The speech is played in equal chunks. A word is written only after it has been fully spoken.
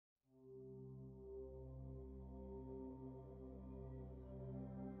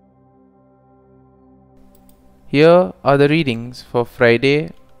Here are the readings for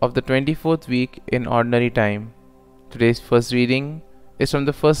Friday of the 24th week in Ordinary Time. Today's first reading is from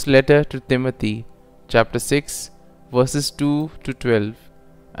the first letter to Timothy, chapter 6, verses 2 to 12,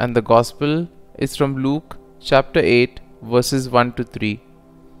 and the Gospel is from Luke, chapter 8, verses 1 to 3.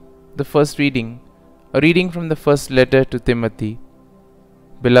 The first reading, a reading from the first letter to Timothy.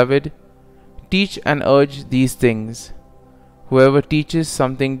 Beloved, teach and urge these things. Whoever teaches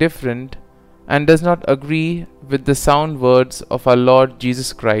something different and does not agree with the sound words of our Lord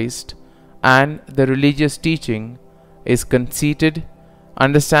Jesus Christ and the religious teaching is conceited,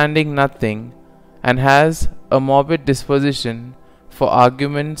 understanding nothing, and has a morbid disposition for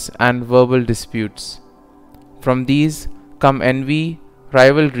arguments and verbal disputes. From these come envy,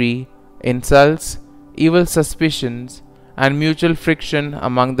 rivalry, insults, evil suspicions, and mutual friction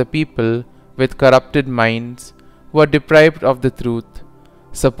among the people with corrupted minds, who are deprived of the truth,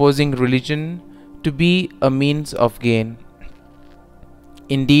 supposing religion to be a means of gain.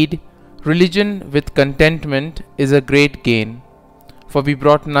 Indeed, religion with contentment is a great gain, for we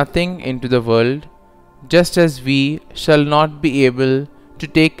brought nothing into the world, just as we shall not be able to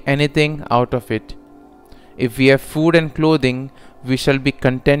take anything out of it. If we have food and clothing, we shall be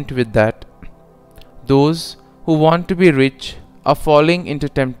content with that. Those who want to be rich are falling into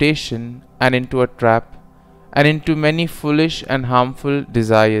temptation and into a trap, and into many foolish and harmful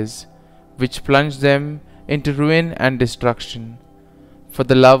desires, which plunge them into ruin and destruction. For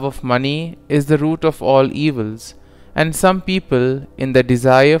the love of money is the root of all evils, and some people, in their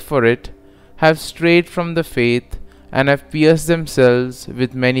desire for it, have strayed from the faith and have pierced themselves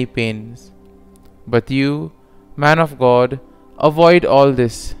with many pains. But you, man of God, avoid all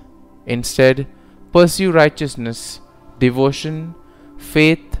this. Instead, pursue righteousness, devotion,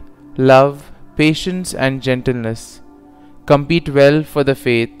 faith, love, patience and gentleness. Compete well for the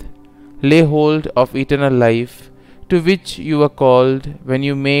faith. Lay hold of eternal life, to which you were called when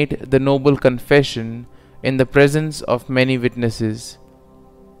you made the noble confession in the presence of many witnesses.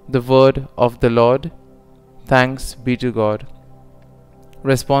 The word of the Lord. Thanks be to God.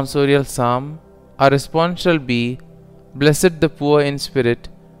 Responsorial Psalm. Our response shall be, Blessed the poor in spirit,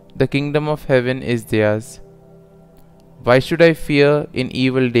 the kingdom of heaven is theirs. Why should I fear in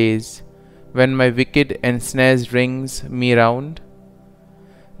evil days, when my wicked ensnares rings me round?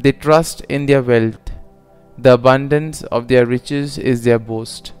 They trust in their wealth. The abundance of their riches is their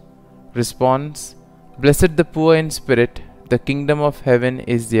boast. Response: Blessed the poor in spirit, the kingdom of heaven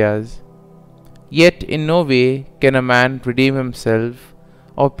is theirs. Yet in no way can a man redeem himself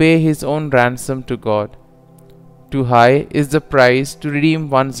or pay his own ransom to God. Too high is the price to redeem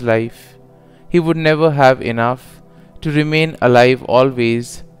one's life. He would never have enough to remain alive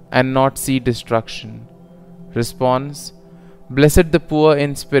always and not see destruction. Response: Blessed the poor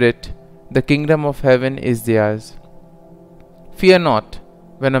in spirit, the kingdom of heaven is theirs. Fear not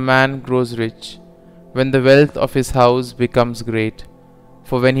when a man grows rich, when the wealth of his house becomes great.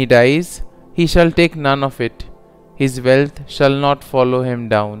 For when he dies, he shall take none of it. His wealth shall not follow him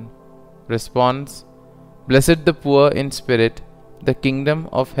down. Response: Blessed the poor in spirit, the kingdom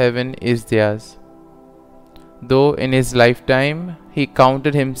of heaven is theirs. Though in his lifetime he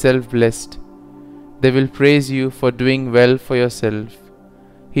counted himself blessed, they will praise you for doing well for yourself.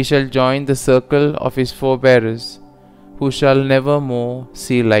 He shall join the circle of his forebearers, who shall never more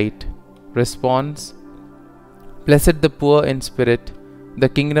see light. Response: Blessed the poor in spirit, the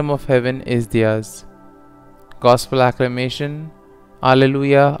kingdom of heaven is theirs. Gospel acclamation.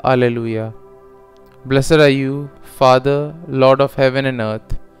 Alleluia, Alleluia. Blessed are you, Father, Lord of heaven and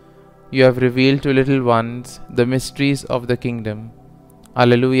earth. You have revealed to little ones the mysteries of the kingdom.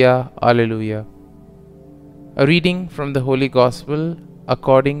 Alleluia, Alleluia. A reading from the Holy Gospel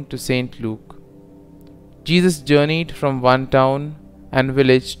according to St. Luke. Jesus journeyed from one town and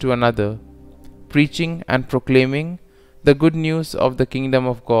village to another, preaching and proclaiming the good news of the kingdom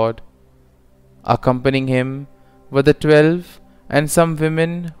of God. Accompanying him were the 12 and some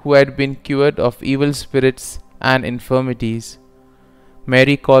women who had been cured of evil spirits and infirmities.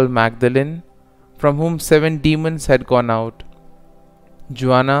 Mary called Magdalene, from whom 7 demons had gone out;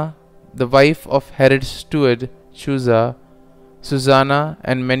 Joanna, the wife of Herod's steward Chuza, Susanna,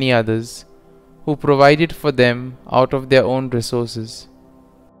 and many others, who provided for them out of their own resources.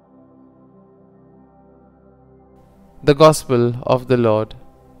 The Gospel of the Lord.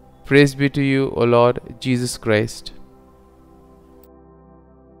 Praise be to you, O Lord Jesus Christ.